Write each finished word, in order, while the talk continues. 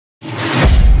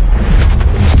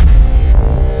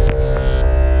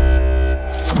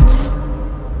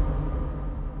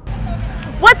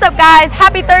Guys,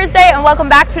 happy Thursday and welcome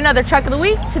back to another Truck of the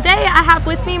Week. Today I have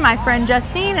with me my friend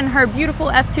Justine and her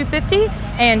beautiful F-250,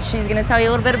 and she's going to tell you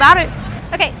a little bit about it.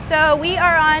 Okay, so we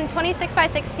are on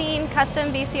 26x16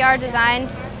 custom VCR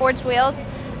designed forged wheels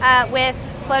with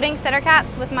floating center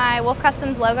caps with my Wolfe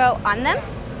Customs logo on them.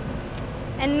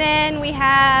 And then we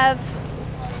have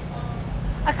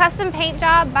a custom paint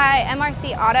job by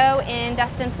MRC Auto in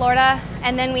Destin, Florida.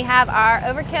 And then we have our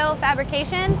Overkill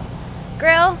fabrication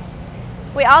grill.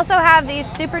 We also have these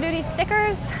Super Duty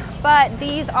stickers, but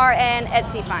these are an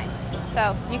Etsy find.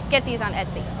 So you can get these on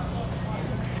Etsy.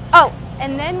 Oh,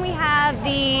 and then we have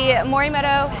the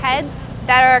Morimoto heads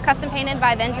that are custom painted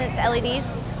by Vengeance LEDs.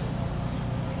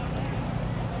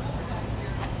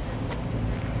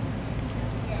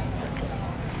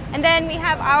 And then we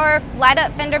have our light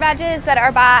up fender badges that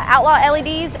are by Outlaw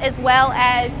LEDs, as well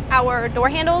as our door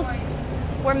handles.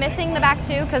 We're missing the back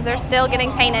two because they're still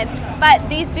getting painted, but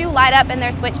these do light up in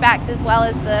their switchbacks as well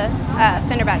as the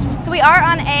fender badge. So we are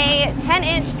on a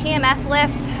 10-inch PMF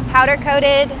lift, powder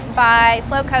coated by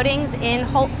Flow Coatings in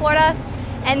Holt, Florida.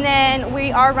 And then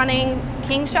we are running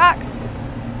King shocks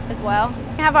as well.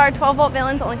 We have our 12-volt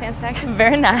Villains OnlyFans tag.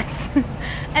 Very nice.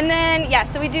 And then, yeah,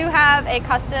 so we do have a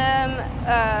custom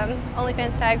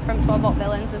OnlyFans tag from 12-volt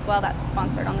Villains as well that's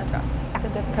sponsored on the truck. The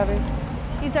diff covers.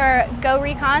 These are Go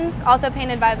Recons, also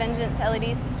painted by Vengeance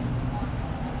LEDs.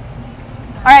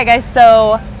 All right, guys,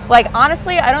 so like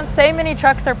honestly, I don't say many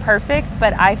trucks are perfect,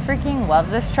 but I freaking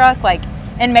love this truck. Like,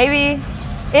 and maybe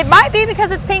it might be because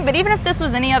it's pink, but even if this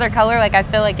was any other color, like I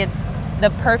feel like it's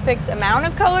the perfect amount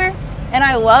of color. And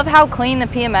I love how clean the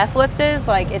PMF lift is.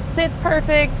 Like, it sits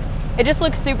perfect. It just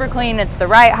looks super clean. It's the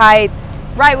right height,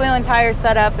 right wheel and tire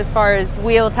setup as far as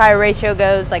wheel tire ratio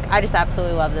goes. Like, I just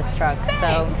absolutely love this truck.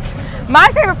 Thanks. So my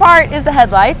favorite part is the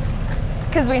headlights,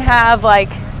 because we have like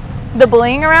the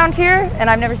bling around here, and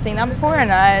I've never seen that before,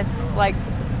 and it's like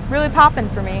really popping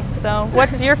for me. So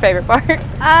what's your favorite part?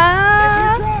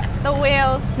 The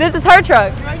wheels. This is her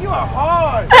truck. Man, you are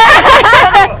hard.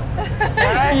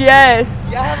 Yes.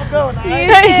 Y'all have a good one.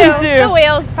 You do. The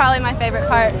wheels is probably my favorite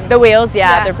part. The wheels,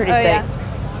 yeah, they're pretty sick.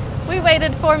 Yeah. We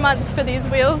waited 4 months for these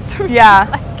wheels.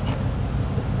 Yeah.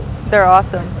 They're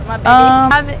awesome. My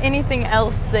babies. Have anything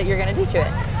else that you're gonna do to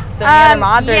it? So any other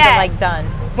mods, or is it like done?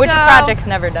 Which project's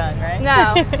never done, right?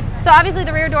 No. So obviously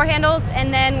the rear door handles,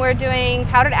 and then we're doing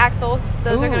powdered axles.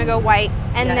 Those are gonna go white.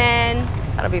 And then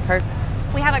that'll be perfect.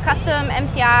 we have a custom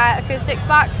MTI acoustics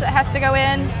box that has to go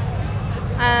in.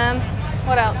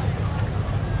 What else?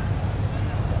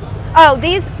 Oh,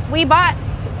 these, we bought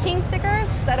King stickers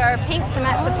that are pink to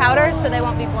match the powder, so they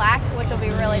won't be black, which will be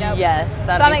really dope. Yes,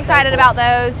 that'd so I'm be excited so cool. about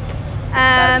those.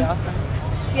 That'd be awesome.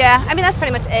 Yeah, I mean that's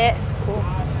pretty much it. Cool.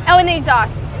 Oh, and the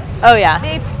exhaust. Oh yeah.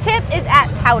 The tip is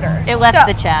at powder. It left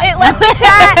the chat. It left the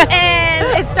chat, and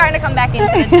it's starting to come back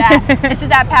into the chat. It's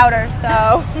just at powder,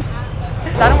 so.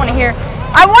 So I don't want to hear.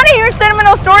 I want to hear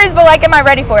sentimental stories, but like, am I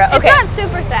ready for it? Okay. It's not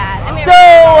super sad. I mean,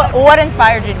 so, what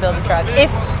inspired you to build a truck,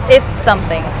 if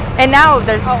something? And now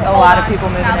there's a lot of people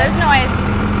moving. No, there's noise.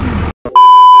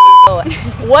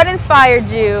 What inspired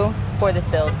you for this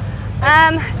build?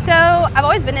 So I've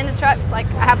always been into trucks. Like,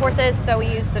 I have horses, so we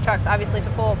use the trucks obviously to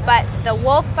pull. But the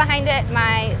Wolfe behind it,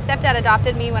 my stepdad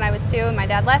adopted me when I was 2 and my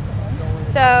dad left.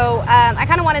 So I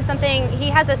kind of wanted something. He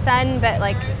has a son, but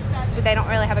like they don't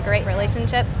really have a great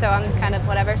relationship, so I'm kind of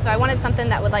whatever. So I wanted something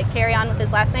that would like carry on with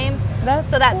his last name.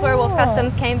 So that's where Wolfe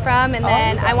Customs came from, and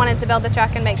then I wanted to build the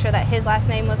truck and make sure that his last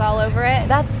name was all over it.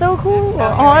 That's so cool. So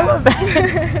I love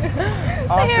that.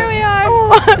 So here we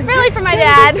are. It's really for my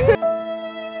dad.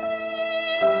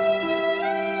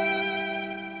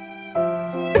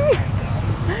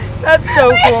 That's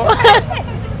so cool.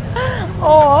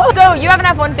 Oh, so you have an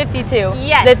F-150 too?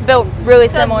 Yes. That's built really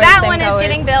similar. So that same one colors. is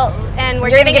getting built, and we're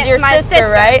You're giving gonna it give to my your sister,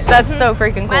 right? That's so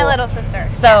freaking cool. My little sister.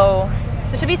 So,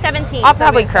 so she'll be 17. I'll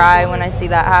probably cry when I see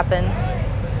that happen.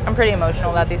 I'm pretty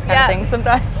emotional about these kind of things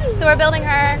sometimes. So we're building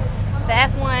her the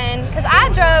F1, because I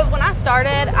drove, when I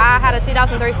started, I had a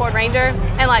 2003 Ford Ranger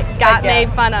and like got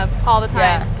made fun of all the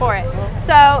time for it.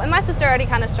 So, and my sister already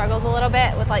kind of struggles a little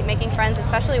bit with like making friends,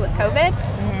 especially with COVID.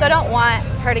 So I don't want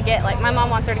her to get, like, my mom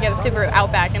wants her to get a Subaru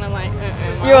Outback, and I'm like,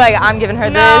 You're like, I'm giving her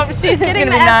this. No, she's getting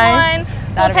the F1. Nice.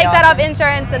 So we'll take that off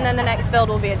insurance, and then the next build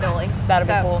will be a dually. That'll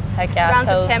be cool. Heck yeah. Around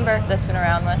September. This one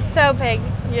around with. So big.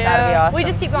 Yeah. That'd be awesome. We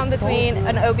just keep going between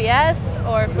an OBS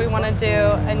or if we want to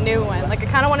do a new one. Like, I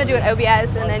kind of want to do an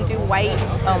OBS and then do white.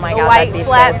 Oh my God, white that'd be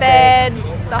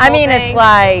flatbed. So I mean, it's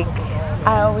like,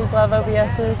 I always love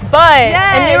OBSs, but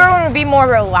a newer one would be more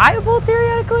reliable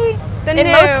theoretically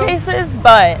in most cases,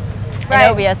 but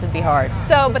an OBS would be hard.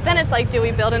 So, but then it's like, do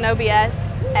we build an OBS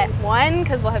F1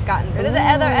 because we'll have gotten rid of the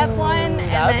other F1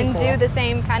 and then do the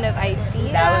same kind of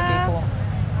idea. That would be cool.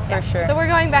 For sure. So we're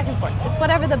going back and forth. It's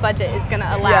whatever the budget is going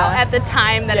to allow at the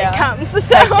time that it comes.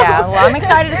 So yeah, well, I'm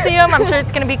excited to see them. I'm sure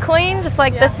it's going to be clean, just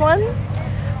like this one.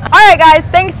 All right, guys,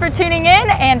 thanks for tuning in,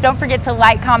 and don't forget to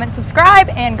like, comment, subscribe,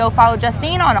 and go follow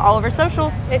Justine on all of her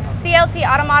socials. It's CLT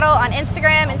Auto Model on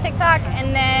Instagram and TikTok,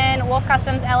 and then Wolfe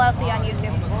Customs LLC on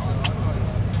YouTube.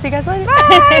 See you guys later.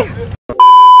 Bye.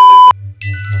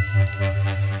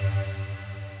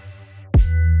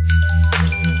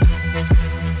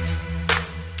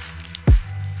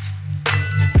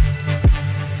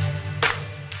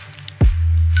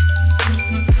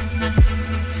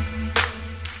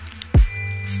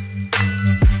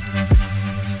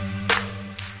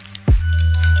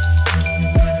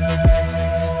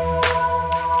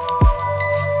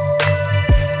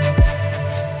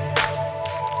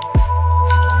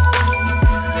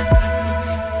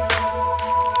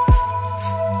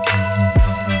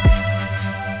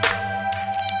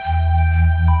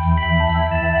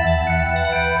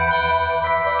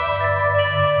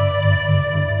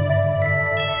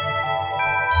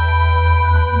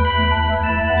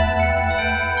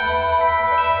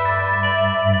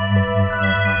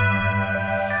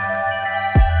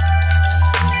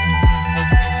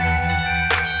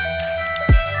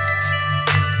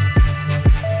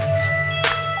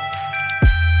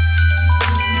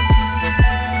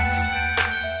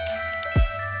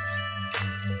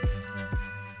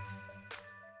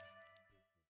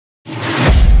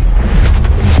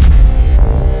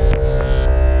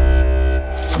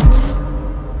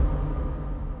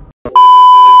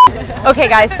 Okay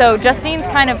guys, so Justine's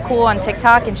kind of cool on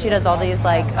TikTok, and she does all these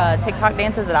like TikTok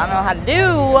dances that I don't know how to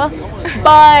do,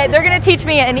 but they're gonna teach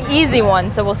me an easy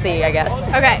one, so we'll see, I guess.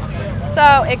 Okay,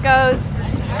 so it goes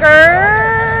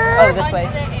skirt. Oh, this way.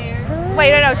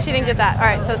 Wait, no, she didn't get that. All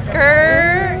right, so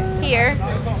skirt here,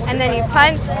 and then you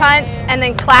punch, and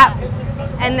then clap,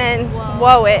 and then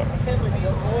whoa it.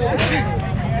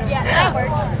 Yeah, that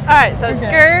works. All right, so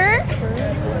skirt,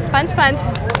 punch,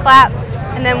 clap,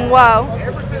 and then whoa.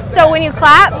 So when you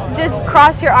clap, just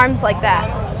cross your arms like that.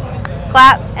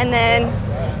 Clap, and then.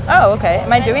 Oh, okay.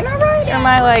 Am I doing that right? Or am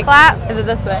I like. Clap. Is it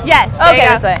this way? Yes. Okay,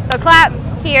 this way. So clap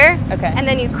here. Okay. And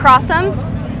then you cross them.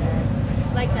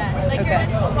 Like that. Like Okay. you're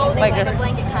just holding Like like this. a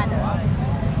blanket kind of.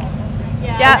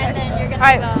 Yeah. Yeah. And then you're All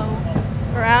right. gonna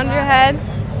go. Around your head.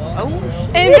 Oh,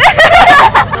 And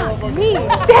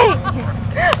dang.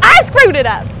 I screwed it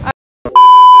up.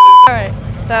 All right.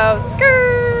 So skirt.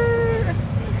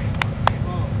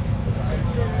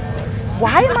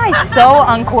 why am I so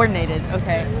uncoordinated?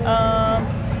 Okay.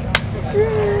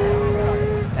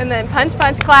 And then punch,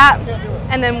 clap,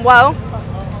 and then whoa.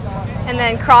 And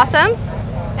then cross them.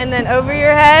 And then over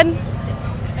your head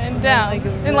and down.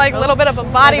 In like a little bit of a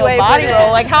body like wave. body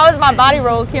roll. Like, how is my body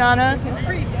roll, Kiana?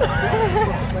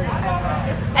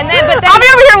 And then, but then, I'll be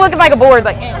over here looking like a board,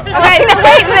 like. okay, so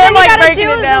wait, but then you Like gotta breaking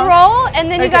do it the down. roll, and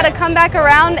then you Okay. gotta come back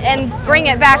around and bring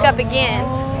it back up again.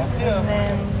 And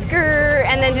then, Skrr,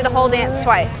 and then do the whole dance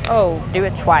twice. oh, do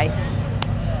it twice.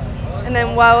 And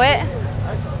then whoa it,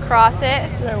 cross it.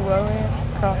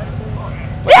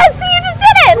 Yes, see, you just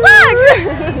did it. Look.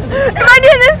 Am I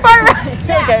doing this part right?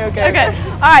 Okay. Okay.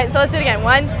 All right, so let's do it again.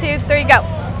 1, 2, 3, go.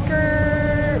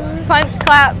 Skrr, punch,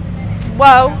 clap,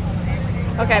 whoa.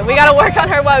 Okay, we gotta work on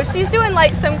her whoa. She's doing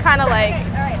like some kind of like. All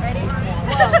right, ready?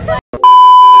 Whoa.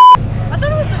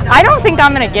 I don't think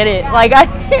I'm gonna get it. Like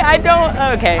I don't.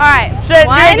 Okay. All right. Should do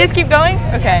I 1, just keep going?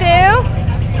 Okay. 2,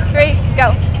 3,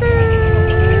 go.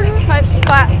 Skrr, punch,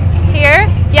 clap. Here.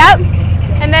 Yep.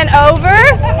 And then over,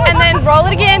 and then roll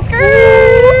it again.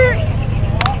 Skrr.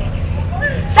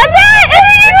 That's it!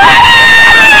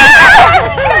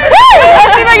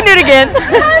 Let's see if I can do it again.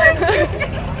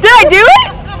 Did I do it?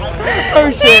 Oh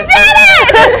shit. She did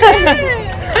it!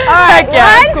 All right, Heck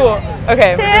yeah, 1, cool.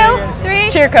 Okay. 2,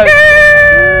 3. Cheer, coach.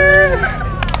 Skrr.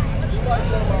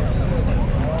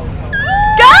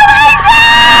 Go like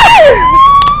that!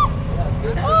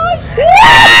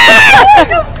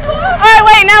 All right,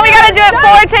 wait. Now we gotta do it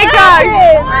for TikTok.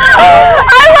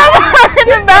 I love her in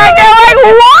the back. I'm like,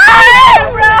 what?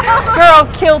 Girl,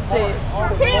 killed it.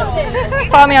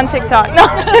 Follow me on TikTok. No. All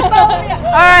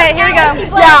right, here we go.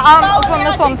 Yeah, I'm from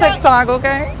this on TikTok.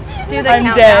 Okay. Do the I'm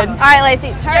countdown. dead. All right, Lacey.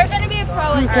 You're Turn. gonna be a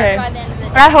pro at Okay. art by the end of the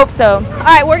day. I hope so. All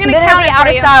right, we're gonna Then it'll count be it out for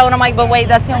of you. style, and I'm like, but wait,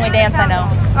 that's the only dance I know.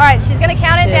 All right, she's gonna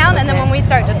count it down, and then okay. when we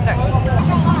start, just start.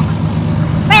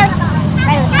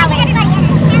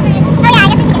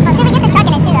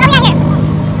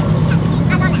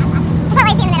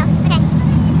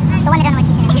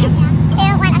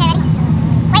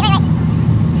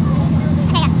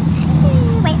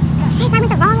 Wait.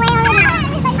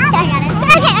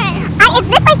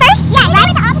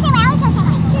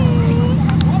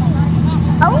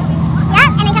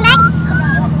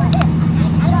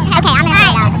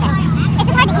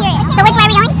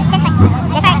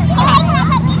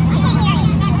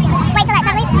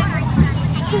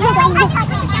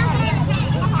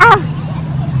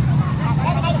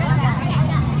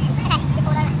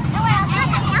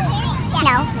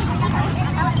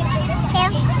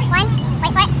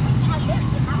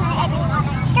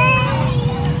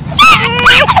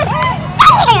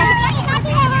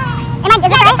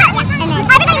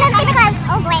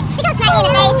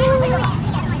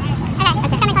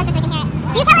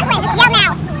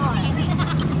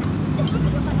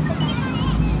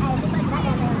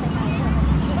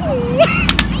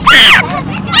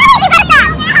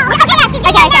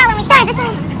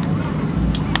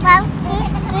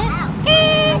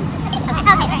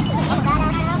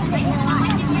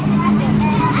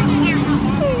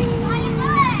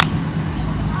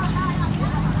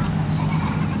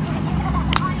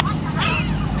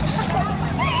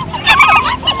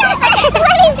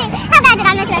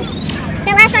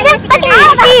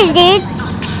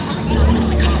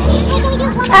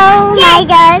 Oh my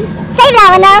god. Save that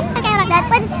one though. Okay, hold on.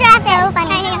 Let's try to open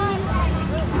it.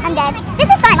 I'm dead. This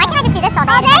is fun. Why can't I just do this all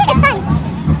day? All day? It's fun.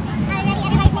 Are you ready?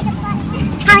 Everybody's makeup spot?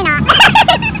 Probably not.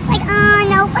 Like, oh,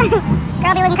 nope.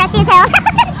 Girl be looking crusty as hell.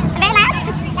 Very loud?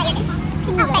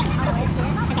 Oh, thanks.